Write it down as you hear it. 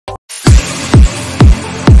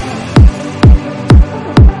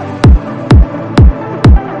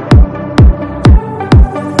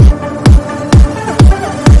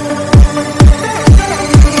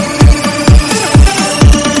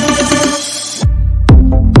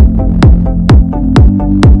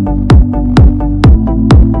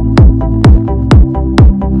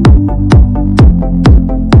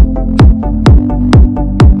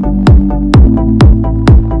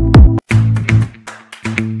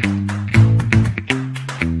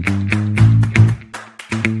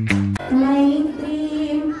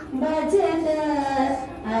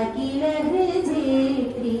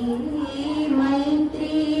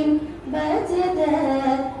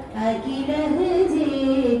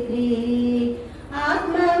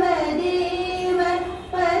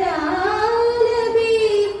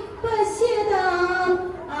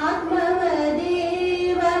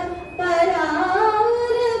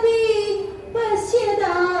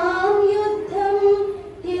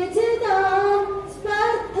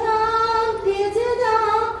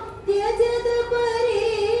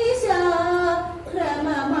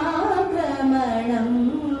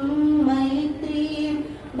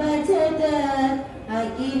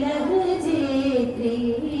अखिल जेत्री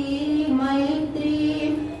मैत्री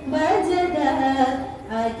भजत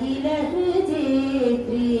अखिल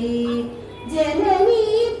जेत्री जननी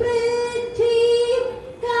पृथ्वी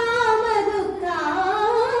कामदुःखास्ते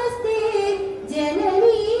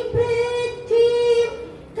जननी पृथ्वी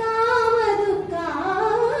कामदुःखास्ते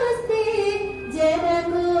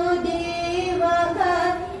जनको देवः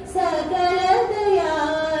सकल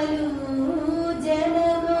दयालु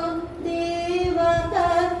जनको देवः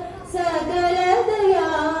सकल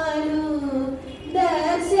दयालु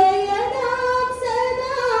दर्शयतां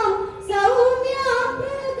सदा सौम्या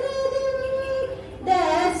प्रकृतिं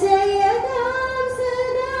दर्शयतां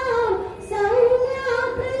सदा सौम्या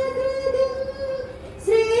प्रकृतिं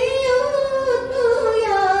श्रेयोद्भूयात्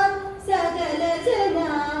सकल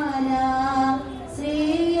जनानां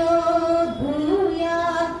श्रेयोद्भूयात्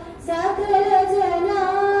सकल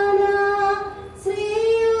जनानां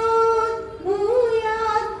श्रेयोद्भूयात्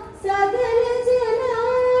सकल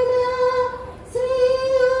जनानां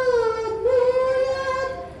श्रेयोद्भूयात्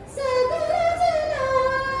सकल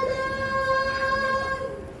जनानां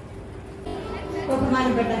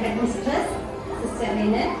ബഹുമാനപ്പെട്ട head mistress sister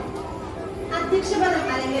Reena, അധ്യക്ഷപദം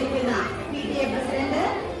അലങ്കരിക്കുന്ന PTA president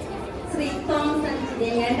Shri Thomason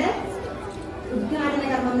ചിതേങ്ങാട്, ഉദ്ഘാടന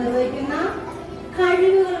കർമ്മം നിർവഹിക്കുന്ന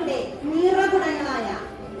കഴിവുകളുടെ നിറകുടങ്ങളായ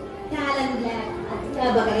ടാലന്റ് ലാബ്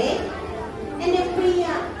അധ്യാപകരെ, എന്റെ പ്രിയ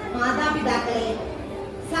മാതാപിതാക്കളെ,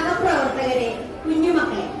 സഹപ്രവർത്തകരെ,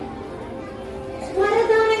 കുഞ്ഞുമക്കളെ,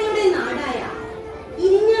 വരദാനങ്ങളുടെ നാടായ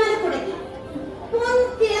ഇരിഞ്ഞാലക്കുടയ്ക്ക്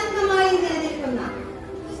പൊൻതിളക്കമായി നിലനിൽക്കുന്ന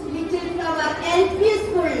ലിറ്റിൽ ഫ്ലവർ LP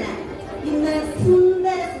സ്കൂളിന് ഇന്ന്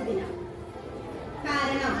സുന്ദര സുദിനം.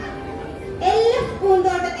 കാരണം LF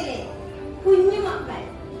പൂന്തോട്ടത്തിലെ കുഞ്ഞുമക്കൾ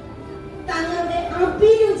തങ്ങളുടെ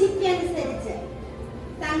അഭിരുചിക്കനുസരിച്ച്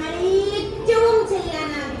തങ്ങൾ ഏറ്റവും ചെയ്യാൻ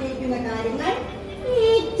ആഗ്രഹിക്കുന്ന കാര്യങ്ങൾ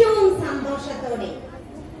ഏറ്റവും സന്തോഷത്തോടെ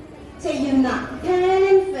ചെയ്യുന്ന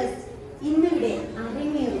ടാലന്റ് ഫെസ്റ്റ് ഇന്നിവിടെ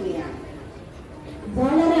അരങ്ങേറുകയാണ്.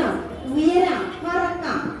 വളരാം, ഉയരാം,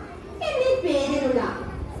 പറക്കാം എന്നീ പേരിലുള്ള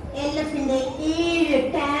LFന്റെ 7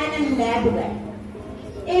 ടാലന്റ് ലാബുകൾ,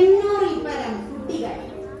 800-ൽ പരം കുട്ടികൾ,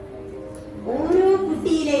 ഓരോ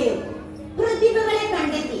കുട്ടിയിലെയും പ്രതിഭകളെ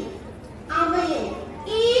കണ്ടെത്തി അവയെ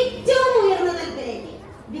ഏറ്റവും ഉയർന്ന തലത്തിലേക്ക്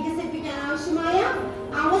വികസിപ്പിക്കാൻ ആവശ്യമായ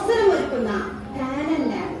അവസരമൊരുക്കുന്ന ടാലന്റ്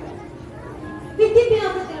ലാബുകൾ.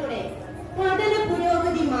 വിദ്യാഭ്യാസത്തിലൂടെ പഠന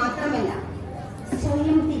പുരോഗതി മാത്രമല്ല,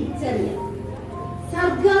 സ്വയം തിരിച്ചറിയൽ,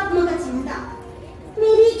 സർഗാത്മക ചിന്ത,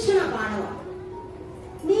 നിരീക്ഷണ പാഠവം,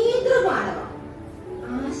 നേതൃപാഠവം,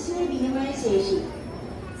 ആശയവിനിമയ ശേഷി,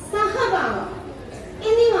 സഹഭാവം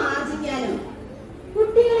എന്നിവ ആർജിക്കാനും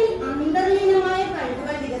കുട്ടികളിൽ അന്തർലീനമായ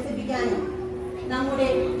കഴിവുകൾ വികസിപ്പിക്കാനും നമ്മുടെ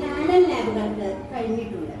ടാലന്റ് ലാബുകൾക്ക്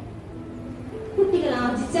കഴിഞ്ഞിട്ടുണ്ട്. കുട്ടികൾ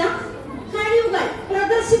ആർജിച്ച കഴിവുകൾ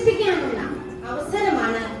പ്രദർശിപ്പിക്കാനുള്ള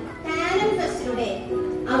അവസരമാണ് ടാലന്റ് ഫെസ്റ്റിലൂടെ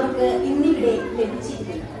അവർക്ക് ഇന്നിവിടെ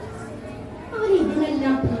ലഭിച്ചിരിക്കുന്നത്. അവർ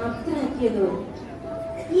ഇതിനെല്ലാം പ്രാപ്തരാക്കിയതോ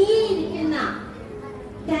ഈ ഇരിക്കുന്ന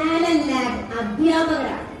ടാലന്റ് ലാബ്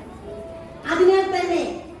അധ്യാപകരാണ്. അതിനാൽ തന്നെ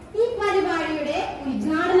ഈ പരിപാടിയുടെ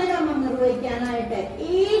ഉദ്ഘാടന കർമ്മം നിർവഹിക്കാനായിട്ട്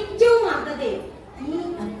ഏറ്റവും അർഹതയും ഈ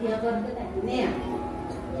അധ്യാപകർക്ക് തന്നെയാണ്.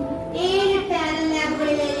 7 ടാലന്റ്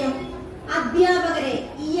ലാബുകളിലെയും അധ്യാപകരെ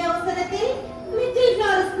ഈ അവസരത്തിൽ ലിറ്റിൽ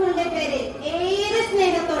ഫ്ലവർ സ്കൂളിന്റെ പേരിൽ ഏറെ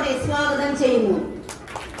സ്നേഹത്തോടെ സ്വാഗതം ചെയ്യുന്നു.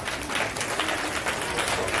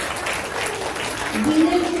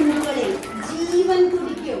 വിരൽ തുണുകളിൽ ജീവൻ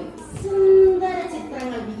തുടിക്കും സുന്ദര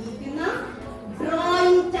ചിത്രങ്ങൾ വിരിയിക്കുന്ന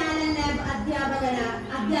ഡ്രോയിങ് ടാലന്റ് ലാബ്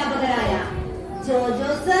അധ്യാപകരായ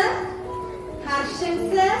Jojo sir, Harshan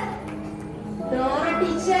sir, Dora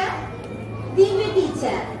teacher, ദിവ്യ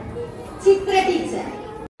ടീച്ചർ, ചിത്ര ടീച്ചർ,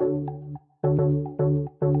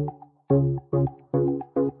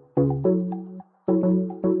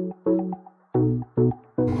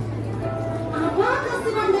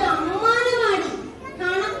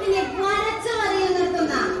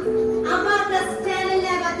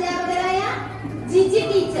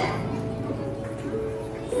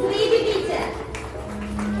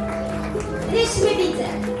 രശ്മി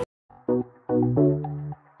ടീച്ചർ,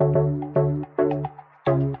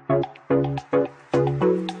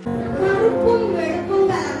 കറുപ്പും വെളുപ്പും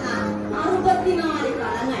കലർന്ന 64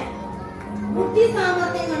 കളങ്ങൾ, ബുദ്ധി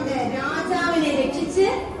സാമർത്ഥ്യം കൊണ്ട് രാജാവിനെ രക്ഷിച്ച്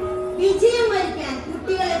വിജയം വരിക്കാൻ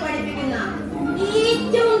കുട്ടികളെ പഠിപ്പിക്കുന്ന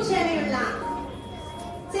ഏറ്റവും ക്ഷമയുള്ള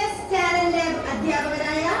ചെസ് ടാലന്റ് ലാബ്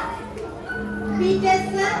അധ്യാപകരായ പീറ്റർ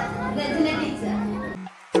സർ, രചന ടീച്ചർ.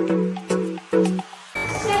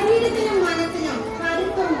 ശരീരത്തിനും മനസ്സിനും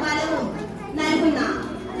കരുത്തും ബലവും നൽകുന്ന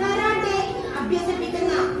കരാട്ടെ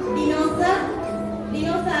അഭ്യസിപ്പിക്കുന്ന ഡിനോസർ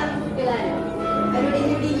കുട്ടികളാണ്. അവരുടെ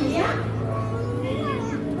ഇവിടെ ഇല്ല.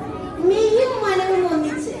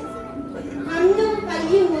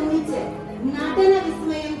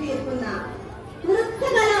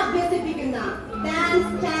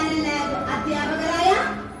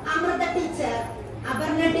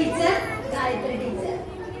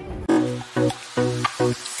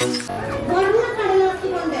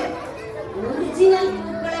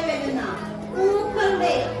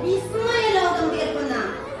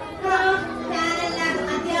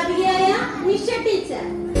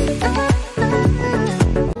 ടീച്ചർ.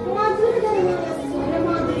 മധുരതരമായ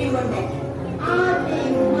സ്വരമാധുര്യം കൊണ്ട്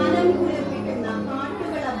ആരുടെയും മനം കുളിർപ്പിക്കുന്ന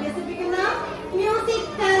പാട്ടുകൾ അഭ്യസിപ്പിക്കുന്ന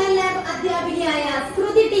മ്യൂസിക് ടാലന്റ് ലാബ് അധ്യാപികയായ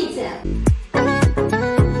ശ്രുതി ടീച്ചർ.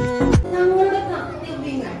 തങ്ങളുടെ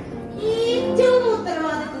കർത്തവ്യങ്ങൾ ഏറ്റവും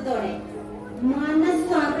ഉത്തരവാദിത്വത്തോടെ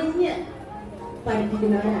മനസ്സറിഞ്ഞ്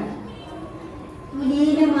പഠിപ്പിക്കുന്നവരാണ്.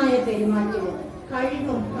 കുലീനമായ പെരുമാറ്റവും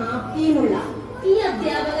കഴിവും പ്രാപ്തിയുമുള്ള ഈ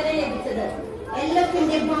അധ്യാപകരെ ലഭിച്ചത്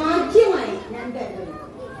LF-ന്റെ ഭാഗ്യമായി ഞാൻ കരുതുന്നു.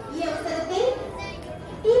 ഈ അവസരത്തിൽ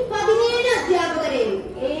ഈ 17 അധ്യാപകരെയും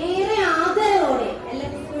ഏറെ ആദരവോടെ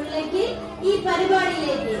LF സ്കൂളിലേക്ക് ഈ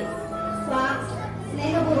പരിപാടിയിലേക്ക്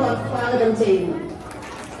സ്നേഹപൂർവ്വം സ്വാഗതം ചെയ്യുന്നു.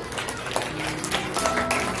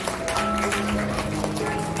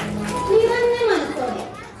 നിറഞ്ഞ മനസ്സോടെ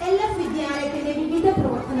LF വിദ്യാലയത്തിന്റെ വിവിധ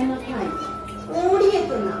പ്രവർത്തനങ്ങൾക്കായി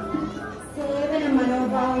ഓടിയെത്തുന്ന സേവന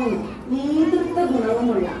മനോഭാവവും നേതൃത്വ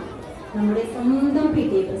ഗുണവുമുള്ള നമ്മുടെ സ്വന്തം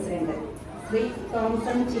PTA president Shri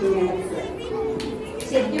Thomson ചിരിവേണ്ട sir.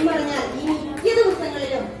 ശരിക്കും പറഞ്ഞാൽ ഈ മിക്ക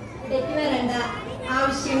ദിവസങ്ങളിലും ഇടയ്ക്ക് വരേണ്ട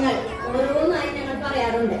ആവശ്യങ്ങൾ ഓരോന്നായി ഞങ്ങൾ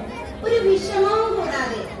പറയാറുണ്ട്. ഒരു വിഷമവും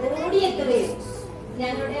കൂടാതെ ഓടിയെത്തുകയും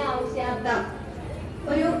ഞങ്ങളുടെ ആവശ്യാർത്ഥം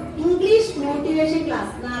ഒരു ഇംഗ്ലീഷ് മോട്ടിവേഷൻ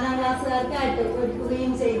ക്ലാസ് 4ാം ക്ലാസ്സുകാർക്കായിട്ട്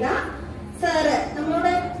ഒരുക്കുകയും ചെയ്ത സാറ്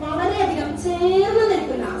നമ്മളോട് വളരെയധികം ചേർന്ന്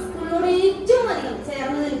നിൽക്കുന്ന, സ്കൂളിനോട് ഏറ്റവും അധികം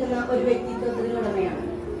ചേർന്ന് നിൽക്കുന്ന ഒരു വ്യക്തിത്വത്തിനുടമയാണ്.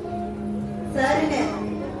 സാറിന്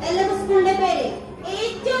LF സ്കൂളിന്റെ പേരിൽ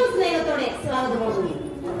ഏറ്റവും സ്നേഹത്തോടെ സ്വാഗതം നൽകുന്നു.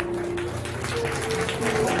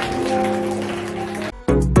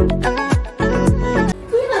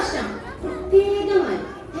 ഈ വർഷം പ്രത്യേകമായി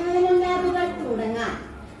ടാലന്റ് ലാബുകൾ തുടങ്ങാൻ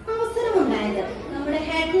അവസരമുണ്ടായത് നമ്മുടെ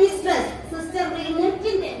ഹെഡ് മിസ്ട്രസ് സിസ്റ്റർ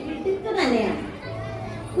റീനറ്റിന്റെ മിടുക്ക് തന്നെയാണ്.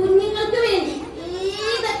 കുഞ്ഞുങ്ങൾക്ക് വേണ്ടി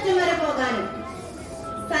ഏതറ്റം വരെ പോകാനും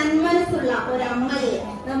സന്മനസ്സുള്ള ഒരമ്മയെ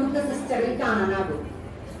നമുക്ക് സിസ്റ്ററിൽ കാണാനാകും.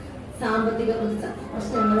 സാമ്പത്തിക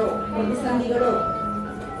പ്രശ്നങ്ങളോ പ്രതിസന്ധികളോ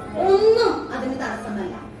ഒന്നും അതിന്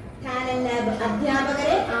തടസ്സമല്ല. ടാലന്റ് ലാബ്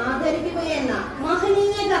അധ്യാപകരെ ആദരിക്കുകയെന്ന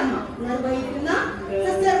മഹനീയ കർമ്മം നിർവഹിക്കുന്ന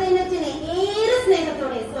സിസ്റ്റർ റീനറ്റിനെ ഏറെ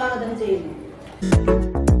സ്നേഹത്തോടെ സ്വാഗതം ചെയ്യുന്നു.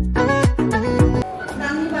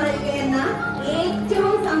 നന്ദി പറയുകയെന്ന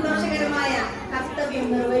ഏറ്റവും സന്തോഷകരമായ കർത്തവ്യം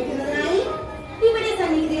നിർവഹിക്കുന്നതിനായി ഇവിടെ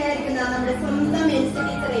സന്നിഹിതയായിരിക്കുന്ന നമ്മുടെ സ്വന്തം എൽസി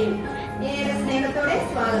ടീച്ചറെയും ഏറെ സ്നേഹത്തോടെ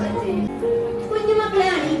സ്വാഗതം ചെയ്യും. കുഞ്ഞുമക്കളെ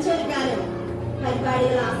അണിയിച്ചൊരുക്കാനും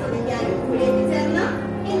പരിപാടികൾ ആസ്വദിക്കാനും ഇവിടെ എത്തിച്ചേർന്ന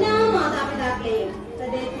എല്ലാ മാതാപിതാക്കളെയും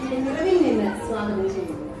ഹൃദയത്തിന്റെ നിറവിൽ നിന്ന് സ്വാഗതം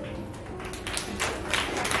ചെയ്യുന്നു.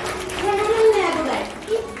 ടാലന്റ് ലാബുകൾ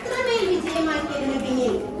ഇത്രമേൽ വിജയമാക്കിയതിന്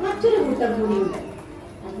പിന്നിൽ മറ്റൊരു കൂട്ടം കൂടിയുണ്ട്.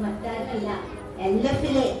 അത് മറ്റാരല്ല,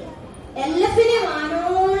 LF-നെ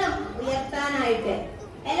വാനോളം ഉയർത്താനായിട്ട്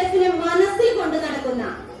LF-നെ മനസ്സിൽ കൊണ്ട് നടക്കുന്ന,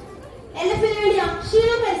 LF-ന് വേണ്ടി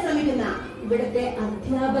അക്ഷീണം പരിശ്രമിക്കുന്ന ഇവിടുത്തെ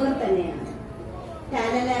അധ്യാപകർ തന്നെയാണ്.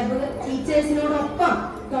 ടാലന്റ് ലാബ് ടീച്ചേഴ്സിനോടൊപ്പം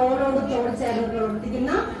തോളോട് തോട് ചേർന്ന്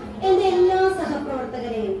പ്രവർത്തിക്കുന്ന എന്റെ എല്ലാ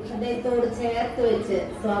സഹപ്രവർത്തകരെയും ഹൃദയത്തോട് ചേർത്ത് വെച്ച്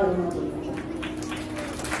സ്വാഗതം ചെയ്യുന്നു.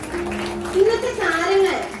 ഇന്നത്തെ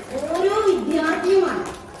താരങ്ങൾ ഓരോ വിദ്യാർത്ഥിയുമാണ്.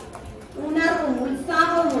 ഉണർവും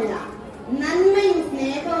ഉത്സാഹവുമുള്ള, നന്മയും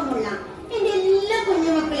സ്നേഹവുമുള്ള എന്റെ എല്ലാ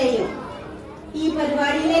കുഞ്ഞുമക്കളെയും ഈ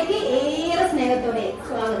പരിപാടിയിലേക്ക് ഏറെ സ്നേഹത്തോടെ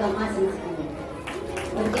സ്വാഗതം ആശംസിക്കുന്നു.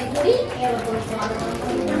 ഒരിക്കൽ കൂടി ഏവർക്കും സ്വാഗതം.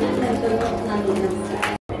 നന്ദി,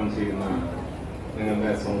 നമസ്കാരം.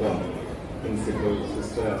 നിങ്ങളുടെ സ്വന്തം പ്രിൻസിപ്പൽ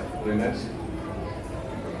സിസ്റ്റർ റിനറ്റ്,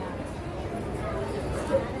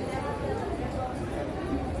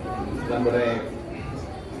 നമ്മുടെ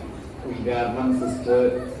ഉദ്ഘാടനം സിസ്റ്റർ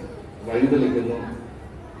വഴിതെളിക്കുന്നു.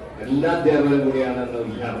 എല്ലാ അധ്യാപകരും കൂടിയാണ് ഇന്ന്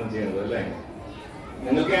ഉദ്ഘാടനം ചെയ്യുന്നത് അല്ലേ?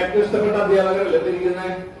 നിങ്ങൾക്ക് ഏറ്റവും ഇഷ്ടപ്പെട്ട അധ്യാപകരല്ലേ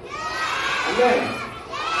ഇരിക്കുന്നത് അല്ലേ?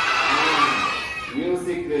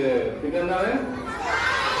 മ്യൂസിക്, പിന്നെന്താണ്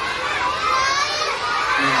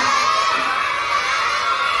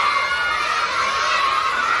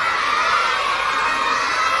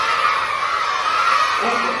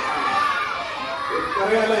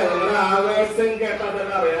അറിയാലേ? നിങ്ങളുടെ ആവേശം കേട്ടാൽ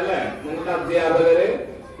തന്നെ അറിയാലേ നിങ്ങളുടെ അധ്യാപകര്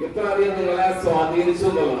ഇത്ര അധികം നിങ്ങളെ സ്വാധീനിച്ചു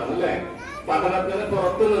എന്നുള്ളതാണ് അല്ലെ? പഠനത്തിന്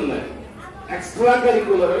പുറത്തു നിന്ന് എക്സ്ട്രാ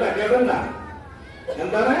കരിക്കുലർ അല്ലെ? കേട്ടണ്ട,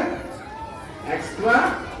 എന്താണ് എക്സ്ട്രാ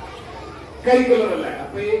കരിക്കുലർ അല്ലേ?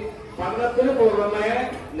 അപ്പൊ ഈ പഠനത്തിന് പുറമെ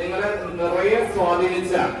നിങ്ങളെ നിറയെ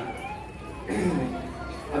സ്വാധീനിച്ച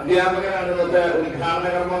അധ്യാപകരാണ് ഇന്നത്തെ ഉദ്ഘാടന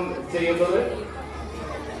കർമ്മം ചെയ്യുന്നത്.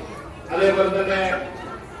 അതേപോലെ തന്നെ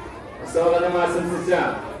സ്വാഗതം ആശംസിച്ച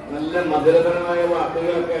നല്ല മധുരപരമായ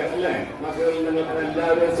വാക്കുകളൊക്കെ അല്ലെ മക്കളിൽ നിങ്ങൾക്ക്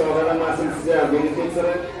എല്ലാവരും സ്വാഗതം ആശംസിച്ച ബിനി ടീച്ചർ,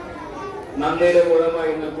 നന്ദിയുടെ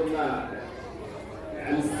മൂലമായി നിൽക്കുന്ന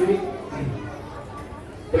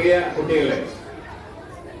പ്രിയ കുട്ടികളെ,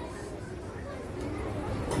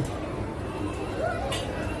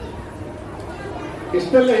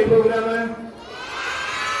 ഇഷ്ടല്ലേ ഈ പ്രോഗ്രാം?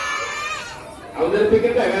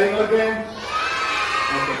 അവതരിപ്പിക്കട്ടെ കാര്യങ്ങളൊക്കെ.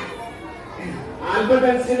 ആൽബർട്ട്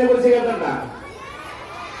ഐൻസ്റ്റീനെ കുറിച്ച് കേട്ടണ്ട?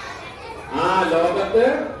 ആ ലോകത്ത്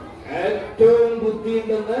ഏറ്റവും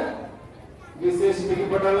ബുദ്ധിയുണ്ടെന്ന്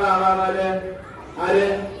വിശേഷിപ്പിക്കപ്പെട്ട ആളാണ് ആര്?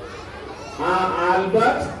 ആ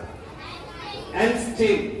ആൽബർട്ട്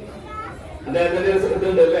ഐൻസ്റ്റീൻ. അദ്ദേഹത്തിന്റെ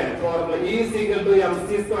ഇതുണ്ട് അല്ലേ, ഫോർമുല E=mc²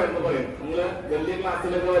 എന്ന് പറയും. നിങ്ങള് വലിയ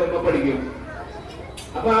ക്ലാസ്സിലൊക്കെ വരുമ്പോ പഠിക്കും.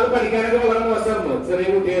 അപ്പൊ അത് പഠിക്കാനൊക്കെ വളരെ മോശമായിരുന്നു, ചെറിയ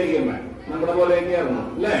കുട്ടിയായിരിക്കുമ്പോ, നമ്മുടെ പോലെയൊക്കെ ആയിരുന്നു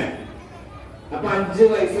അല്ലേ. അപ്പൊ 5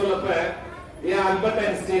 വയസ്സുള്ളപ്പോ ഈ ആൽബർട്ട്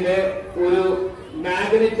ഐൻസ്റ്റീന് ഒരു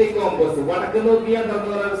മാഗ്നറ്റിക് കോമ്പസ്, വടക്ക് നോക്കിയാൽ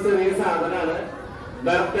തുറന്നു പറയുന്ന ചെറിയ സാധനമാണ്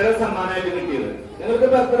ബർത്ത്ഡേ സമ്മാനമായിട്ട് കിട്ടിയത്. നിങ്ങൾക്ക്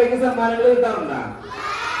ബർത്ത്ഡേക്ക് സമ്മാനങ്ങൾ കിട്ടാറുണ്ടോ?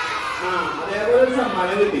 ആ, അതേപോലെ ഒരു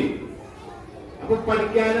സമ്മാനം കിട്ടി. അപ്പൊ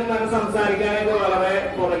പഠിക്കാനും സംസാരിക്കാനൊക്കെ വളരെ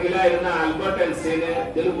പുറകിലായിരുന്ന ആൽബർട്ട് ഐൻസ്റ്റീന്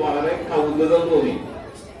ഇതിൽ വളരെ കൗതുകം തോന്നി.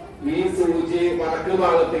 ഈ സൂചി വടക്ക്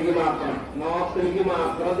ഭാഗത്തേക്ക് മാത്രം, നോർത്തിലേക്ക്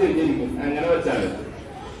മാത്രം തിരിഞ്ഞിരിക്കും, അങ്ങനെ വെച്ചാല്.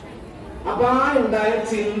 അപ്പൊ ആ ഉണ്ടായ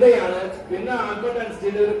ചിന്തയാണ് പിന്നെ ആൽബർട്ട്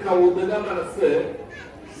ഐൻസ്റ്റീന്റെ ഒരു കൗതുക മനസ്സ്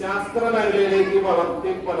ശാസ്ത്ര മേഖലയിലേക്ക്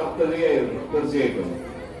വളർത്തുകയായിരുന്നു. തീർച്ചയായിട്ടും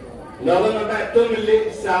ലോകം കണ്ട ഏറ്റവും വലിയ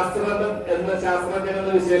ശാസ്ത്രജ്ഞൻ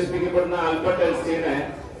എന്ന് വിശേഷിപ്പിക്കപ്പെടുന്ന ആൽബർട്ട് ഐൻസ്റ്റീനെ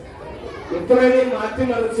ഇത്രയും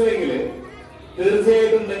മാറ്റിമറിച്ചുവെങ്കിൽ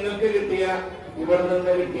തീർച്ചയായിട്ടും നിങ്ങൾക്ക് ഇവിടെ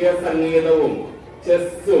നിന്ന് കിട്ടിയ സംഗീതവും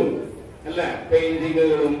ചെസ്സും അല്ലെ,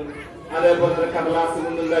 പെയിന്റിങ്ങുകളും അതേപോലെ കടലാസിൽ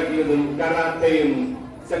നിന്നുണ്ടാക്കിയതും കരാട്ടയും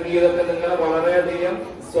സംഗീതമൊക്കെ നിങ്ങളെ വളരെയധികം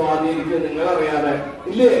സ്വാധീനിക്കും, നിങ്ങളറിയാതെ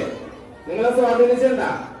ഇല്ലേ? നിങ്ങളെ സ്വാധീനിച്ചണ്ട?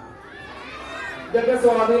 ഇതൊക്കെ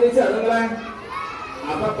സ്വാധീനിച്ച നിങ്ങളെ.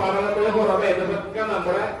 അപ്പൊ പഠനത്തിന് പുറമെ ഇതൊക്കെ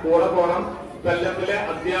നമ്മുടെ കൂടെ പോണം. കൊല്ലത്തിലെ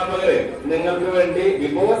അധ്യാപകര് നിങ്ങൾക്ക് വേണ്ടി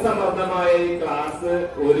വിഭവസമൃദ്ധമായ ഈ ക്ലാസ്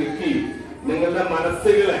ഒരുക്കി നിങ്ങളുടെ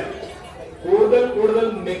മനസ്സുകളെ കൂടുതൽ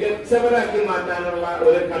മികച്ചവരാക്കി മാറ്റാനുള്ള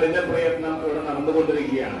ഒരു കഠിന പ്രയത്നം ഇവിടെ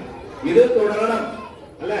നടന്നുകൊണ്ടിരിക്കുകയാണ്. ഇത് തുടരണം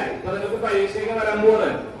അല്ലെ. ഇപ്പൊ നിങ്ങൾക്ക് പരീക്ഷയ്ക്ക് വരാൻ പോണ്,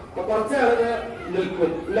 അപ്പൊ കുറച്ച് ആളുകൾ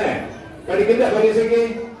നിൽക്കും അല്ലെ, പഠിക്കില്ല പരീക്ഷയ്ക്ക്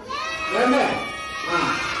വേണ്ടേ? ആ,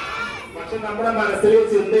 പക്ഷെ നമ്മുടെ മനസ്സിൽ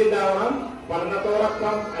ചിന്ത ഉണ്ടാവണം.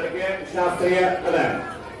 പഠനത്തോടൊപ്പം ഇടയ്ക്ക് ശാസ്ത്രീയ അല്ലെ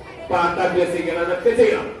പാട്ട് അഭ്യസിക്കണം, അതൊക്കെ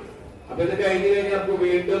ചെയ്യണം. അപ്പൊ ഇത് കഴിഞ്ഞു കഴിഞ്ഞാൽ നമുക്ക്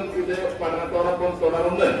വീണ്ടും ഇത് പഠനത്തോടൊപ്പം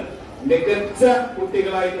തുടർന്ന് മികച്ച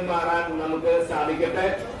കുട്ടികളായിട്ട് മാറാൻ നമുക്ക് സാധിക്കട്ടെ.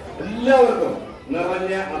 എല്ലാവർക്കും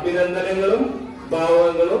നിറഞ്ഞ അഭിനന്ദനങ്ങളും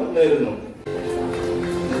ഭാവങ്ങളും നേരുന്നു.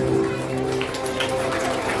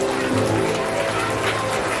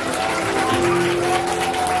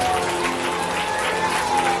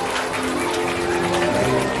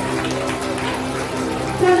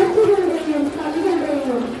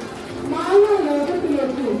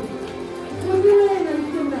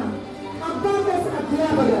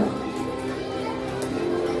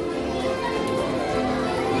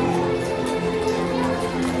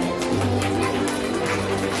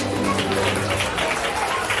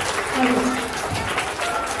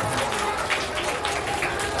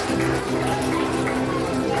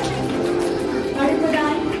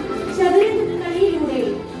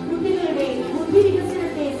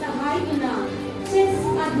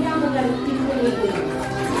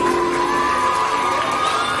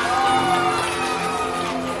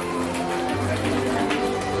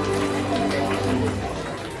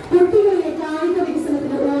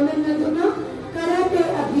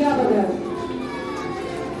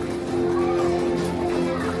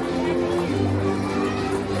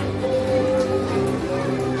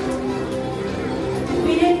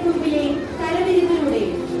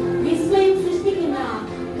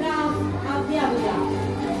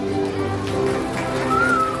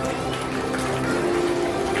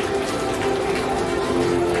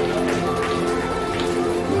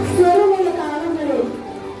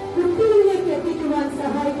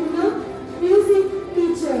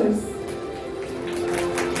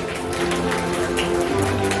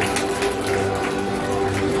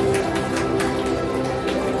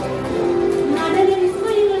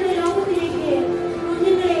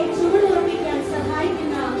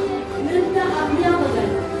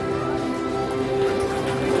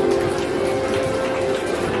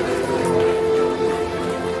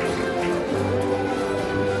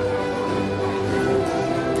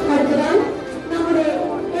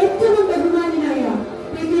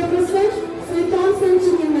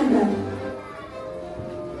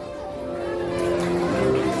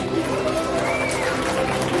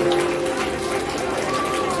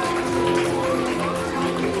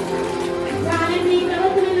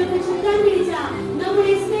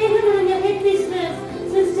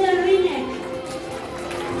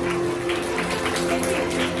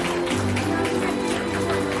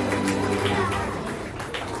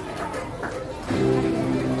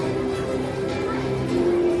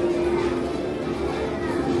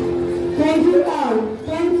 Thank you all.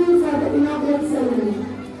 Thank you for the inaugural ceremony.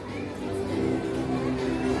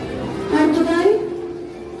 അടുത്തതായി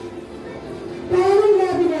പാരന്റ്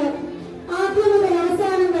ലാബിന് ആദ്യം മുതൽ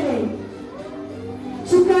അവസാനം വരെ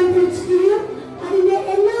ചുക്കാൻ പിടിക്കുകയും അതിന്റെ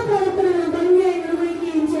എല്ലാ പ്രവർത്തനങ്ങളും ഭംഗിയായി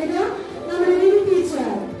നിർവഹിക്കുകയും ചെയ്ത നമ്മുടെ ലിവി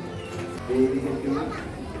ടീച്ചർ.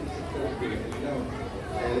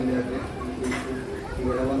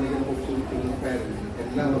 ഇവിടെ വന്നിരിക്കുന്ന കുട്ടികൾക്കും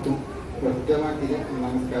എല്ലാവർക്കും ഒറ്റവാക്കിൽ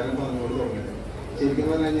നമസ്കാരം പറഞ്ഞുകൊണ്ട് തുടങ്ങട്ടെ. ശരിക്കും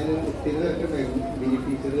പറഞ്ഞു കഴിഞ്ഞാൽ ഒത്തിരി തിരക്കുണ്ടായിരുന്നു. ബിനി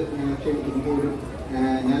ടീച്ചർ ഞാൻ ക്ഷണിക്കുമ്പോഴും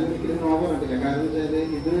ഞാൻ ഒരിക്കലും നോ പറഞ്ഞിട്ടില്ല. കാരണം വെച്ചാൽ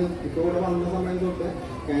ഇത് ഇപ്പോൾ ഇവിടെ വന്ന സമയം തൊട്ട്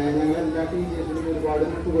ഞങ്ങൾ എല്ലാ ടീച്ചേഴ്സിനും ഒരുപാട്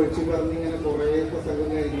പുകഴ്ച പറഞ്ഞ് ഇങ്ങനെ കുറേ പ്രസംഗം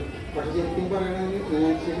കഴിഞ്ഞു. പക്ഷെ ശരിക്കും പറയണമെങ്കിൽ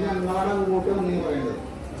ശരി ഞങ്ങളാണ് അങ്ങോട്ട് വന്നേ പറയേണ്ടത്.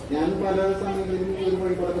 ഞാൻ പല സമയങ്ങളിലും ഒരു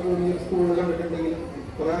വഴിപാടൊക്കെ പോയി സ്കൂളിൽ കണ്ടിട്ടുണ്ടെങ്കിലും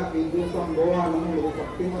ഇത് സംഭവമാണെന്നുള്ളത്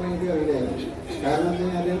സത്യം പറയാൻ അറിയില്ലായിരുന്നു. കാരണം വെച്ച്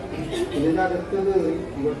കഴിഞ്ഞാൽ ഇതിൻ്റെ അകത്ത് കയറി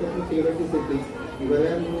ഇവിടുത്തെ കുട്ടികളുടെ ഡിസിപ്ലിൻ,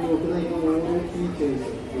 ഇവരെ മുന്നോട്ട് നയിക്കുന്ന ഓരോ ടീച്ചേഴ്സ്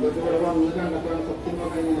ഇതൊക്കെ ഇവിടെ വന്ന് കണ്ടപ്പോഴാണ് സത്യം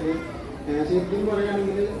പറഞ്ഞു കഴിഞ്ഞാൽ ശരിക്കും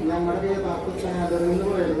പറയുകയാണെങ്കിൽ ഞങ്ങളുടെ യഥാർത്ഥ സ്നേഹം എന്ന്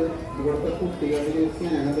പറയുന്നത് ഇവിടുത്തെ കുട്ടികളുടെ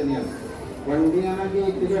സ്നേഹം തന്നെയാണ്. വണ്ടി ഞാൻ ആ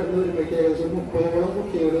ഗേറ്റ് കടന്നു വരുമ്പോഴേക്ക് ഏകദേശം 30ഓളം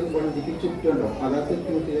കുട്ടികൾ വണ്ടിക്ക് ചുറ്റുണ്ടാവും. അതാ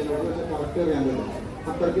സെക്യൂരിറ്റിയോട് പക്ഷെ കറക്റ്റ് അറിയാൻ പറ്റും.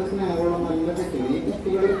 അത്രയ്ക്ക് സ്നേഹമുള്ള നല്ല കുട്ടികൾ. ഈ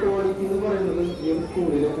കുട്ടികളുടെ ക്വാളിറ്റി എന്ന് പറയുന്നത് ഈ ഒരു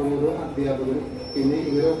സ്കൂളിലെ ഓരോ അധ്യാപകരും പിന്നെ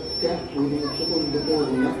ഇവരൊക്കെ ഒരുമിച്ച്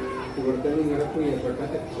കൊണ്ടുപോകുന്ന ഇവിടുത്തെ നിങ്ങളുടെ പ്രിയപ്പെട്ട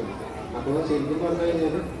സെക്ഷൻ. അപ്പോൾ ശരിക്കും പറഞ്ഞു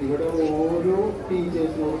കഴിഞ്ഞാൽ ഇവിടെ ഓരോ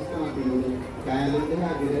ടീച്ചേഴ്സിനോട് സ്റ്റാഫിനോടും ടാലന്റ്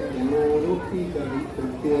ഹാബില് ഞങ്ങൾ ഓരോ ടീച്ചറിനും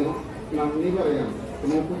പ്രത്യേകം നന്ദി പറയണം.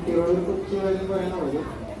 പിന്നെ കുട്ടികളോട് ഒരു കൊച്ചു കാര്യം പറയാനുള്ളത്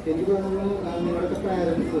എനിക്ക് തോന്നുന്നു നിങ്ങളുടെ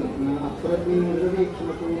പാരൻസ് അത്ര നിങ്ങളുടെ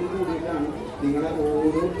വീക്ഷണത്തോട് കൂടിയിട്ടാണ് നിങ്ങളെ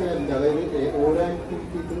ഓരോ ടാലന്റ് അതായത് ഓരോ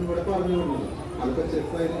ആക്ടിവിറ്റീസും ഇവിടെ പറഞ്ഞു കൊടുക്കുന്നത്. അതൊക്കെ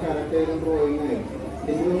ചെസ്സായാലും കരാട്ടയായാലും ഡ്രോയിങ് ആയാലും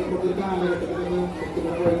എനിക്ക് തോന്നുന്നു ഒരു കാലഘട്ടത്തിൽ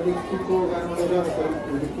കുട്ടികളുടെ പോകാനുള്ള ഒരു അവസരം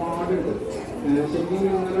ഒരുപാടുണ്ട്. ശരിക്കും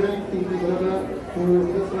നിങ്ങളുടെ ആക്ടിവിറ്റീസിലൊക്കെ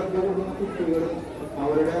കൂടുതൽ ശ്രദ്ധ കൊടുക്കുന്ന കുട്ടികൾ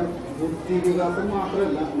അവരുടെ ബുദ്ധി വികാസം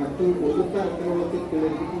മാത്രമല്ല മറ്റു ഒരു തരത്തിലുള്ള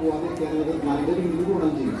തെറ്റുകളിലേക്ക് പോകാതിരിക്കാനത് നല്ല രീതിയിൽ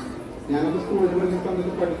ഗുണം ചെയ്യും. ഞാനൊക്കെ സ്കൂളിൽ പഠിക്കുന്ന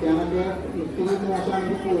സമയത്ത് പഠിക്കാനൊക്കെ ഇത്തിരി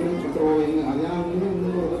മോശമാണെങ്കിൽ പോലും ഡ്രോയിങ് അത് ഞാൻ അന്നും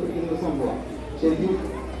ഇന്നും വെറുതെ പിടിക്കുന്ന ഒരു സംഭവമാണ്. ശരിക്കും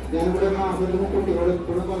ഞാനിവിടെ മാസത്തിൽ കുട്ടികളോട്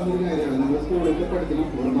എപ്പോഴും പറഞ്ഞൊരു കാര്യമാണ്, നമ്മൾ സ്കൂളിൽ പഠിക്കണം,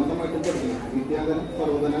 നിർബന്ധമായിട്ടും പഠിക്കണം, വിദ്യാധനം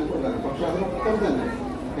സർവ്വധനം പ്രധാനം. പക്ഷെ അതിനൊപ്പം തന്നെ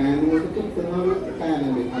നിങ്ങൾക്ക് കിട്ടുന്ന ഒരു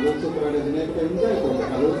ടാലന്റ് അത് ചിത്രരചനയൊക്കെ എന്തായിക്കോട്ടെ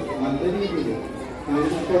അത് നല്ല രീതിയിൽ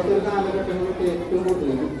ഇപ്പോഴത്തെ ഒരു കാലഘട്ടങ്ങളിലൊക്കെ ഏറ്റവും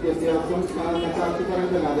കൂടുതൽ വിദ്യാഭ്യാസം കാലത്ത്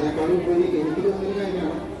പറയേണ്ടല്ല, അതിനേക്കാൾ ഉപരി എനിക്ക് തോന്നുന്ന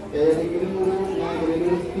കാര്യമാണ് ഏതെങ്കിലും ഒരു മേഖലയിൽ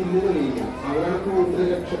ഒരു സ്കില്ല് തെളിയിക്കാം. അവരാണ് കൂടുതൽ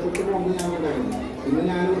രക്ഷപ്പെട്ടു പോകുന്നത് ഞാൻ ഉണ്ടായിരുന്നു. ഇന്ന്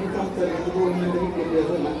ഞാനൊരു സംസാരിക്കുന്നത് പോലും എൻ്റെ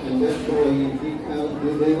വിദ്യാഭ്യാസമല്ല, എൻ്റെ ഡ്രോയിങ്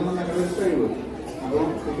ദൈവം ഞങ്ങളുടെ ഒരു കഴിവ്. അപ്പം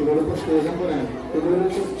കുട്ടികളോട് പ്രത്യേകം പറയാൻ ഇതൊരു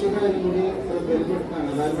കൊച്ചു കാര്യം കൂടി ശ്രദ്ധയിൽപ്പെടുത്താണ്.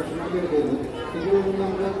 അതായത് ഭക്ഷണം കരുതരുത്. എനിക്ക് തോന്നുന്നു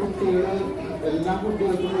നമ്മുടെ കുട്ടികൾ എല്ലാ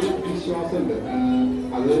കുട്ടികൾക്കും ഒരു വിശ്വാസമുണ്ട്.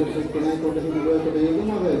 അത് ക്രിസ്ത്യനായിക്കോട്ടെ ഹിന്ദുവായിക്കോട്ടെ ഏത്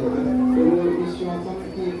മതമായിക്കോട്ടെ ഒരു വിശ്വാസം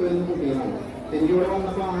കീപ്പ് ചെയ്യുന്ന കുട്ടികളാണ്. എനിക്കിവിടെ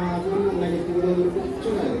വന്നപ്പോൾ ആദ്യം ഒരു നെഗറ്റീവ് ഒരു കൊച്ചു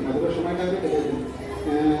കാര്യം അത് വിഷമമായിട്ട് അവരെടുക്കരുത്.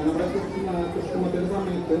 നമ്മുടെ ക്രിസ്തുമത്തിന്റെ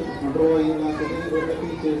സമയത്ത് ഡ്രോയിങ് ക്ലാസ്സിൽ ഇവരുടെ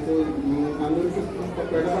ടീച്ചേഴ്സ് അന്നൊരു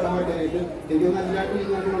പപ്പയുടെ പടം വയ്ക്കാനായിട്ട് എനിക്ക് നല്ല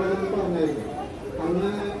ടീച്ചേഴ്സിനോട് പറഞ്ഞായിരുന്നു. അന്ന്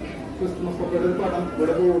ക്രിസ്മസ് പപ്പയുടെ ഒരു പടം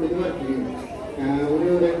ഇവിടെ ബോർഡിൽ വരയ്ക്കുകയും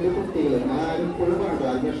ഒരു 2 കുട്ടികൾ ആരും ഇപ്പോഴും പറഞ്ഞു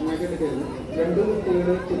അത് വിഷമമായിട്ട് എടുക്കരുത്. 2 കുട്ടികൾ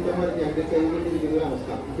ചിത്രം വരയ്ക്കാണ്ട് കൈ കൊണ്ടിരിക്കുന്ന ഒരു അവസ്ഥ.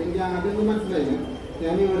 അപ്പം എനിക്ക് ആദ്യമൊന്നും മനസ്സിലായില്ല.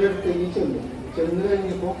 ഞാൻ ഇവരുടെ അടുത്തേക്ക് ചെന്ന്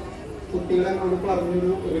കഴിഞ്ഞപ്പോൾ കുട്ടികൾ എന്നോട്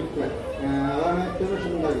പറഞ്ഞൊരു റിപ്ലൈ അതാണ് ഏറ്റവും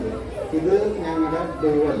വിഷമമുണ്ടായത്. ഇത് ഞങ്ങളുടെ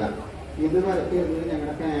ദൈവമല്ല, ഇത് വരയ്ക്കരുത്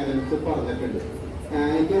ഞങ്ങളുടെ പാരൻസ് പറഞ്ഞിട്ടുണ്ട്.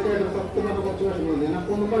 എനിക്ക് കേട്ട സത്യം പറഞ്ഞ കുറച്ച് വിഷമമില്ല. ഞാൻ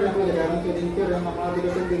അപ്പോൾ ഒന്നും പറയാൻ പോയില്ല. കാരണം എനിക്കറിയാം നമ്മൾ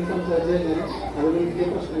അതിലൊക്കെ എന്തെങ്കിലും സംസാരിച്ച് കഴിഞ്ഞാൽ അത് വലിയ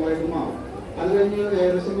പ്രശ്നങ്ങളായിട്ട് മാറും. അത് കഴിഞ്ഞ്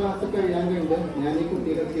ഏകദേശം ക്ലാസ് കഴിയാൻ കഴിഞ്ഞ് ഞാൻ ഈ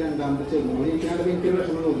കുട്ടികൾക്ക് 2ാമത്തെ ചെന്നു. എനിക്കാണ്ട് എനിക്കൊരു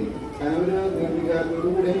വിഷമം തോന്നി. കാരണം ഒരു നിർവികാരത്തോടു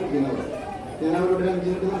കൂടെ ഇരിക്കുന്നവിടെ ഞാൻ അവരോട് 5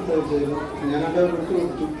 മിനിറ്റ് സംസാരിച്ചായിരുന്നു. ഞാനത് അവരോട്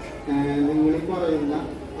ചോദിച്ചു, നിങ്ങളീ പറയുന്ന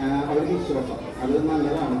ഒരു വിശ്വാസം അത്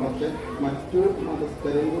നല്ലതാണ്, പക്ഷെ മറ്റു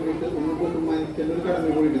മതസ്ഥരെയും കൂടിയിട്ട് ഒന്ന് ബഹുമാനിക്കേണ്ട ഒരു കടമ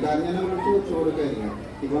കൂടിയിട്ട്. കാരണം ഞാൻ അവരോട് ചോദിച്ചു കൊടുക്കായിരിക്കും.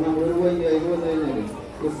 ഇപ്പൊ നമ്മളൊരു വൈകാരിക വന്നു കഴിഞ്ഞാൽ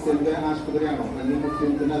ക്രിസ്ത്യന്റെ ആശുപത്രിയാണോ അല്ലെങ്കിൽ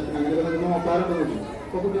മുസ്ലിംസിന്റെ ആശുപത്രി അങ്ങനെയൊക്കെ നമുക്ക് നോക്കാറുണ്ട് ചോദിച്ചു.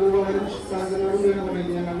 ഇപ്പൊ കുട്ടികൾ വളരെ നിഷ്കളങ്കരോട്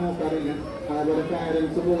വേണമെങ്കിൽ ഞങ്ങൾ നോക്കാറില്ല. അതേപോലെ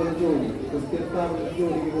പാരൻസ് പോകുന്ന ജോലി ക്രിസ്ത്യൻ സ്ഥാപനത്തിൽ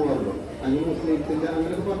ജോലിക്ക് പോകാറുള്ളൂ, അല്ലെങ്കിൽ മുസ്ലിംസിന്റെ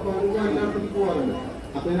അങ്ങനെയൊക്കെ പലപ്പോഴും എല്ലായിടത്തേക്ക് പോകാറുണ്ട്.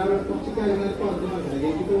 അപ്പൊ ഞാൻ അവരെ കുറച്ച് കാര്യങ്ങൾ പറഞ്ഞു മനസ്സിലാക്കി.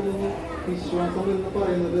 എനിക്ക് തോന്നുന്നു വിശ്വാസം എന്ന്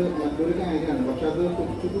പറയുന്നത് നല്ലൊരു കാര്യമാണ്, പക്ഷെ അത്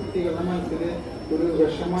കൊച്ചു കുട്ടികളുടെ മനസ്സിൽ ഒരു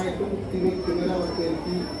വിഷമായിട്ട് കുത്തിവെക്കുന്ന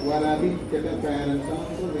ഒരവസ്ഥയിലേക്ക് വരാതിരിക്കട്ടെ പാരൻസാണ്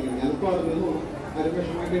ശ്രദ്ധിക്കുന്നത്. ഞാൻ പറഞ്ഞു അത്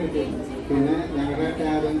വിഷമായിട്ട് എടുക്കുന്നു. പിന്നെ ഞങ്ങളുടെ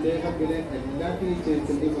ടാലന്റ് ഹബിലെ എല്ലാ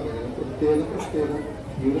ടീച്ചേഴ്സിന്റെയും പറയുന്നത് പ്രത്യേകം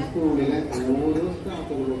ഈ ഒരു സ്കൂളിലെ ഓരോ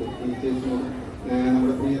സ്റ്റാഫുകളോടും ടീച്ചേഴ്സിനോടും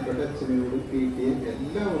നമ്മുടെ പ്രിയപ്പെട്ട അച്ഛനോടും PTA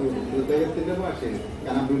എല്ലാവരോടും ഹൃദയത്തിന്റെ ഭാഷയിൽ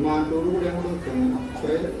കാരണം അഭിമാനത്തോടു കൂടി അങ്ങോട്ട് നിൽക്കുന്നത്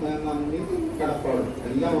അത്രയും നന്ദി കടപ്പാടും.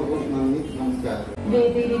 എല്ലാവർക്കും നന്ദി, നമസ്കാരം.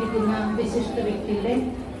 വേദിയിലിരിക്കുന്ന വിശിഷ്ട വ്യക്തികളെ,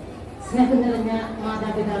 സ്നേഹം നിറഞ്ഞ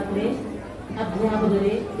മാതാപിതാക്കളെ,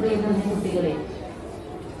 അധ്യാപകരെ, പ്രിയനിറഞ്ഞ കുട്ടികളെ,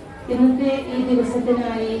 ഇന്നത്തെ ഈ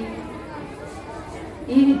ദിവസത്തിനായി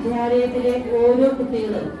ഈ വിദ്യാലയത്തിലെ ഓരോ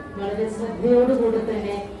കുട്ടികളും വളരെ ശ്രദ്ധയോടുകൂടി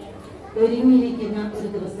തന്നെ ഒരുങ്ങിയിരിക്കുന്ന ഒരു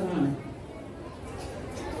ദിവസമാണ്.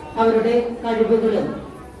 അവരുടെ കഴിവുകളും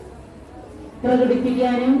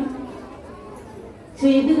പ്രകടിപ്പിക്കാനും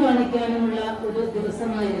ചെയ്തു കാണിക്കാനുമുള്ള ഒരു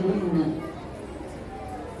ദിവസമായിരുന്നു ഇന്ന്.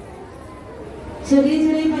 ചെറിയ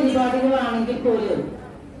ചെറിയ പരിപാടികളാണെങ്കിൽ പോലും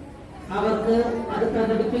അവർക്ക് അത്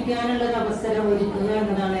പ്രകടിപ്പിക്കാനുള്ള ഒരു അവസരം ഒരുക്കുക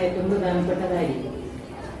എന്നതാണ് ഏറ്റവും പ്രധാനപ്പെട്ട കാര്യം.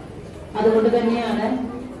 അതുകൊണ്ട് തന്നെയാണ്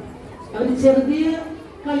അവർ ചെറിയ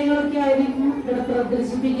കളികളൊക്കെ ആയിരിക്കും ഇവിടെ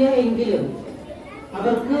പ്രദർശിപ്പിക്കുക എങ്കിലും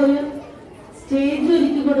അവർക്ക് ഒരു സ്റ്റേജ്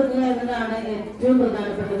ഒരുക്കി കൊടുക്കുക എന്നതാണ് ഏറ്റവും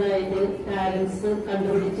പ്രധാനപ്പെട്ടതായിട്ട് പാരന്റ്സ്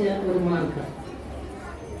കണ്ടുപിടിച്ച ഒരു മാർഗം.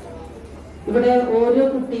 ഇവിടെ ഓരോ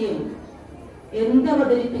കുട്ടിയും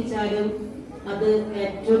എന്തവതരിപ്പിച്ചാലും അത്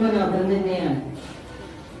ഏറ്റവും മനോഹരം തന്നെയാണ്.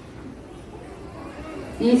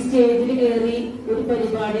 ഈ സ്റ്റേജിൽ കയറി ഒരു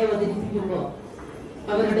പരിപാടി അവതരിപ്പിക്കുമ്പോൾ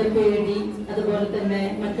അവരുടെ പേടി, അതുപോലെ തന്നെ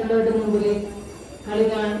മറ്റുള്ളവരുടെ മുമ്പിൽ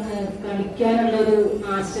കളിക്കാനുള്ള ഒരു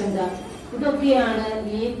ആശങ്ക, ഇതൊക്കെയാണ്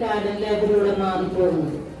ഈ ടാലന്റ് ലാബിലൂടെ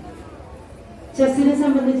മാറിപ്പോകുന്നത്. ചെസ്സിനെ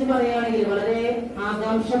സംബന്ധിച്ച് പറയുകയാണെങ്കിൽ വളരെ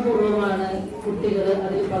ആകാംക്ഷപൂർവമാണ് കുട്ടികൾ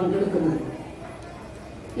അതിൽ പങ്കെടുക്കുന്നത്.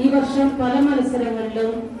 ഈ വർഷം പല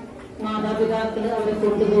മത്സരങ്ങളിലും മാതാപിതാക്കൾ അവരെ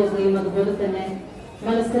കൊണ്ടുപോവുകയും അതുപോലെ തന്നെ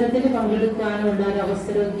മത്സരത്തിൽ പങ്കെടുക്കാനുള്ള ഒരു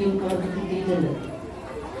അവസരവും അവർക്ക് കിട്ടിയിട്ടുണ്ട്.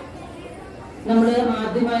 നമ്മൾ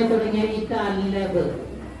ആദ്യമായി തുടങ്ങിയ ഈ ടാലന്റ് ലാബ്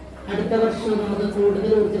അടുത്ത വർഷവും നമുക്ക്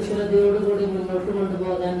കൂടുതൽ ഊർജ്ജസ്വലതയോടുകൂടി മുന്നോട്ട്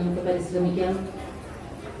കൊണ്ടുപോകാൻ നമുക്ക് പരിശ്രമിക്കാം.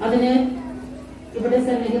 അതിന് ഇവിടെ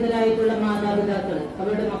സന്നിഹിതരായിട്ടുള്ള മാതാപിതാക്കൾ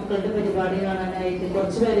അവരുടെ മക്കളുടെ പരിപാടി കാണാനായിട്ട്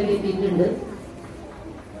കുറച്ചുപേരെ എത്തിയിട്ടുണ്ട്.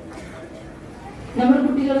 നമ്മുടെ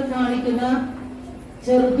കുട്ടികൾ കാണിക്കുന്ന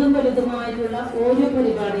ചെറുതും വലുതുമായിട്ടുള്ള ഓരോ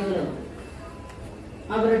പരിപാടികളും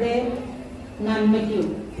അവരുടെ നന്മയ്ക്കും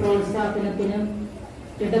പ്രോത്സാഹനത്തിനും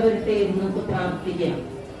ഇടവരട്ടെ എന്ന് നമുക്ക് പ്രാർത്ഥിക്കാം.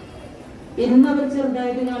 ഇന്ന് അവർ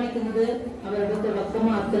ചെറുതായിട്ട് കാണിക്കുന്നത് അവരുടെ തുടക്കം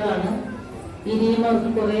മാത്രമാണ്. ഇനിയും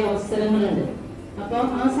അവർക്ക് കുറെ അവസരങ്ങളുണ്ട്. അപ്പൊ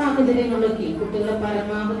ആ സാഹചര്യങ്ങളിലേക്ക് കുട്ടികളെ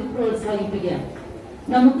പരമാവധി പ്രോത്സാഹിപ്പിക്കാൻ,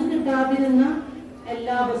 നമുക്ക് കിട്ടാതിരുന്ന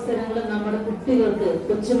എല്ലാ അവസരങ്ങളും നമ്മുടെ കുട്ടികൾക്ക്,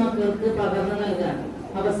 കൊച്ചുമക്കൾക്ക് പകർന്നു നൽകാൻ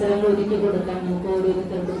അവസരങ്ങൾ ഒരുക്കി കൊടുക്കാൻ നമുക്ക്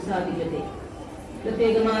ഓരോരുത്തർക്കും സാധിക്കട്ടെ.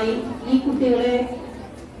 പ്രത്യേകമായി ഈ കുട്ടികളെ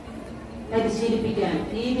പരിശീലിപ്പിക്കാൻ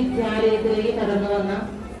ഈ വിദ്യാലയത്തിലേക്ക് കടന്നു വന്ന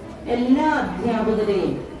എല്ലാ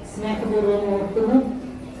അധ്യാപകരെയും സ്നേഹപൂർവ്വം ഓർക്കുന്നു.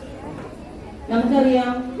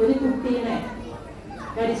 നമുക്കറിയാം, ഒരു കുട്ടീനെ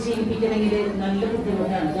പരിശീലിപ്പിക്കണമെങ്കിൽ നല്ല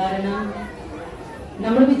ബുദ്ധിമുട്ടാണ്. കാരണം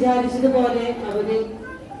നമ്മൾ വിചാരിച്ചതുപോലെ അവര്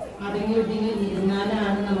അടങ്ങി ഒതുങ്ങി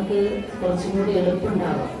ഇരുന്നാലാണ് നമുക്ക് കുറച്ചും കൂടി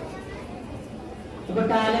എളുപ്പമുണ്ടാവുക. അപ്പൊ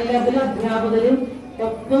ടാലന്റ് ലാബിലെ അധ്യാപകരും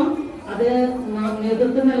ഒപ്പം അത്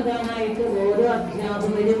നേതൃത്വം നൽകാനായിട്ട് ഓരോ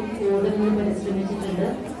അധ്യാപകരും കൂടെ നിന്ന് പരിശ്രമിച്ചിട്ടുണ്ട്.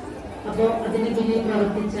 അപ്പോ അതിന് പിന്നിൽ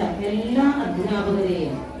പ്രവർത്തിച്ച എല്ലാ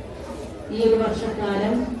അധ്യാപകരെയും ഈ ഒരു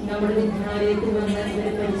വർഷക്കാലം നമ്മുടെ വിദ്യാലയത്തിൽ വന്ന്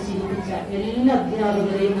ഇവരെ പരിശീലിപ്പിച്ച എല്ലാ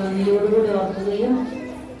അധ്യാപകരെയും നന്ദിയോടുകൂടി ഓർക്കുകയും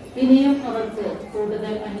ഇനിയും അവർക്ക്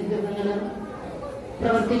കൂടുതൽ അനുഗ്രഹങ്ങളും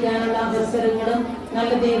പ്രവർത്തിക്കാനുള്ള അവസരങ്ങളും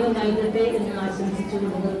നല്ല ദൈവം നൽകട്ടെ എന്ന്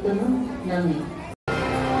ആശംസിച്ചുകൊണ്ട് നിർത്തുന്നു. നന്ദി.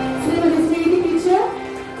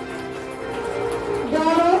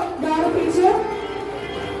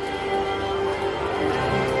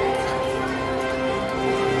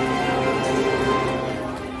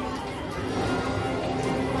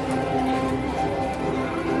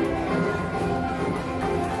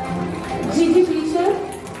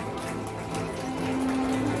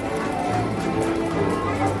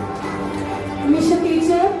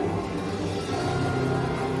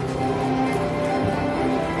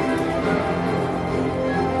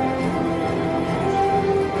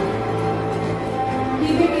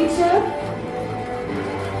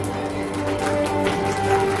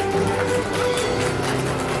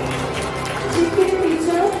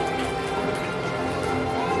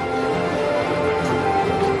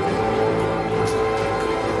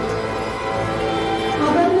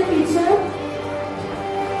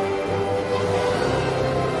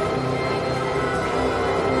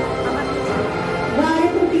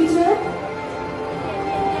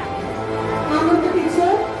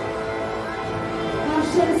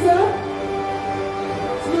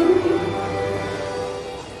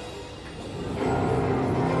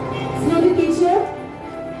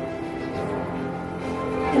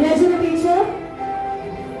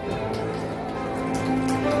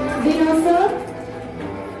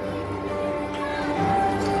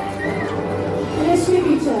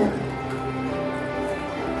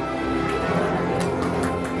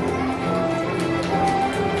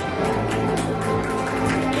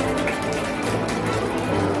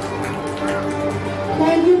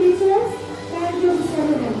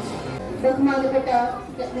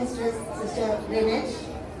 സിസ്റ്റർ റിനറ്റ്,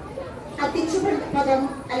 അധ്യക്ഷ പദം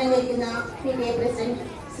അലങ്കരിക്കുന്ന PTA president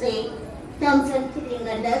Shri Thomson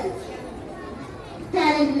ചിരിയങ്കണ്ടർ,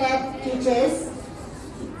 talent lab teachers,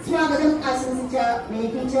 സ്വാഗതം ആശംസിച്ച മിനി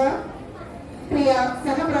ടീച്ചർ, പ്രിയ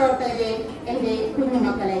സഹപ്രവർത്തകരെ, എന്റെ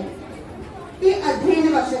കുഞ്ഞുമക്കളെ, ഈ അധ്യയന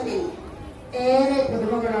വർഷത്തിൽ ഏറെ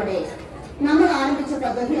പുതുമകളോടെ നമ്മൾ ആരംഭിച്ച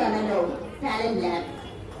പദ്ധതിയാണല്ലോ ടാലന്റ് ലാബ്.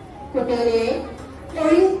 കുട്ടികളെ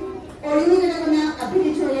ഒഴിഞ്ഞു കിടക്കുന്ന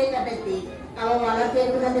അഭിരുചികളെ കണ്ടെത്തി അവ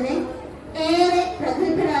വളർത്തിയെടുക്കുന്നതിന് ഏറെ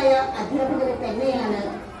പ്രഗത്ഭരായ അധ്യാപകരെ തന്നെയാണ്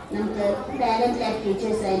നമുക്ക് ടാലന്റ് ലാബ്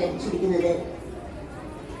ടീച്ചേഴ്സായി ലഭിച്ചിരിക്കുന്നത്.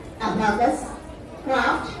 Abacus,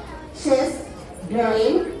 craft, chess,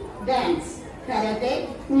 drawing, dance, karate,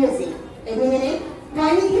 music എന്നിങ്ങനെ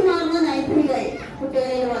വൈവിധ്യമാർന്ന നൈപുണികൾ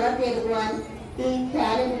കുട്ടികളിൽ വളർത്തിയെടുക്കുവാൻ ഈ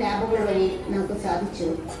ടാലന്റ് ലാബുകൾ വഴി നമുക്ക് സാധിച്ചു.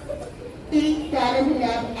 ഈ ടാലന്റ്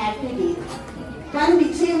ലാബ് ആക്ടിവിറ്റി വൻ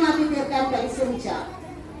വിജയമാക്കി തീർക്കാൻ പരിശ്രമിച്ച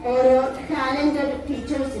ഓരോ ടാലന്റഡ്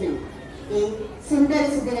ടീച്ചേഴ്സിനും ഈ സുന്ദര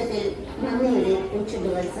സുദിനത്തിൽ നന്ദിയുടെ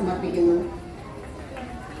ഉച്ചകൾ സമർപ്പിക്കുന്നു.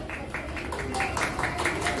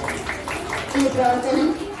 ഈ പ്രവർത്തനം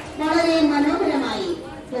വളരെ മനോഹരമായി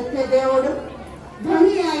കൃത്യതയോടും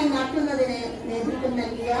ഭംഗിയായി നടത്തുന്നതിന് നേതൃത്വം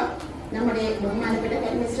നൽകിയ നമ്മുടെ ബഹുമാനപ്പെട്ട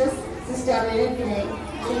ഹെഡ്മിസ്ട്രസ് സിസ്റ്റർ റിനറ്റിനെ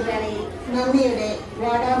ഈ വേളയിൽ നന്ദിയുടെ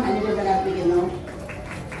വാടാമല്ലുകൾ അർപ്പിക്കുന്നു.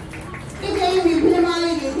 ഇത്രയും വിപുലമായ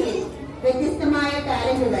രീതിയിൽ വ്യത്യസ്തമായ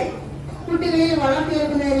ടാലന്റുകൾ കുട്ടികളിൽ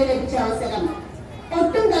വളർത്തിയെടുക്കുന്നതിന് ലഭിച്ച അവസരം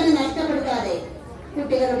ഒട്ടും തന്നെ നഷ്ടപ്പെടുത്താതെ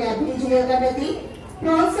കുട്ടികളുടെ അഭിരുചികൾ കണ്ടെത്തി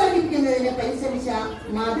പ്രോത്സാഹിപ്പിക്കുന്നതിന് പരിശ്രമിച്ച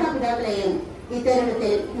മാതാപിതാക്കളെയും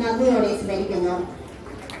ഇത്തരുണത്തിൽ നന്ദിയോടെ സ്മരിക്കുന്നു.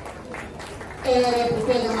 ഏറെ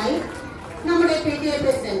പ്രത്യേകമായി നമ്മുടെ PTA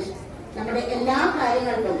പ്രസിഡന്റ് നമ്മുടെ എല്ലാ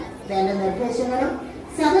കാര്യങ്ങൾക്കും വേണ്ട നിർദ്ദേശങ്ങളും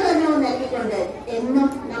സഹകരണവും നൽകിക്കൊണ്ട് എന്നും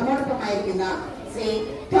നമ്മോടൊപ്പമായിരിക്കുന്ന ശ്രീ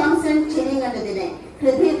തോംസൺ ചിരിയങ്കണ്ടതിന്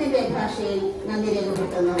ഹൃദയത്തിന്റെ ഭാഷയിൽ നന്ദി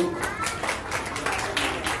രേഖപ്പെടുത്തുന്നു.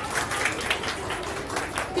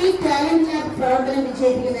 ഈ ടാലന്റ് ലാബ് പ്രവർത്തനം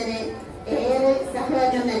വിജയിപ്പിക്കുന്നതിന് ഏറെ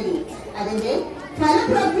സഹകരണം നൽകി അതിന്റെ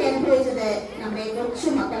ഫലപ്രാപ്തി അനുഭവിച്ചത് നമ്മുടെ കൊച്ചു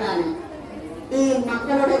മക്കളാണ്. ഈ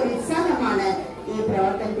മക്കളുടെ ഉത്സാഹമാണ് ഈ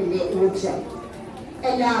പ്രവർത്തനത്തിന്റെ ഊർജം.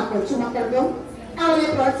 എല്ലാ കൊച്ചുമക്കൾക്കും അവരെ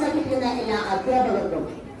പ്രോത്സാഹിപ്പിക്കുന്ന എല്ലാ അധ്യാപകർക്കും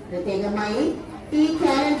പ്രത്യേകമായി ഈ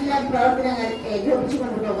ടാലന്റ് ലാബ് പ്രവർത്തനങ്ങൾ ഏകോപിച്ചു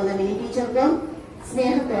കൊണ്ടുപോകുന്ന മിനി ടീച്ചർക്കും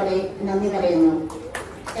സ്നേഹത്തോടെ നന്ദി പറയുന്നു.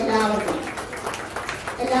 എല്ലാവർക്കും,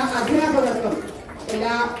 എല്ലാ അധ്യാപകർക്കും,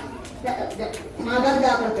 എല്ലാ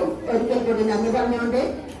മാതാപിതാക്കൾക്കും ഒരിക്കൽ കൂടി നന്ദി പറഞ്ഞുകൊണ്ട്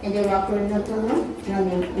എന്റെ വാക്കുകൾ നിർത്തുന്നു.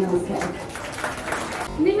 നന്ദി, നമസ്കാരം.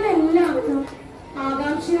 നിങ്ങളെല്ലാവർക്കും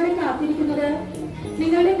ആകാംക്ഷയോടെ കാത്തിരിക്കുന്നത്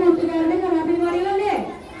നിങ്ങളുടെ കൂട്ടുകാരുടെ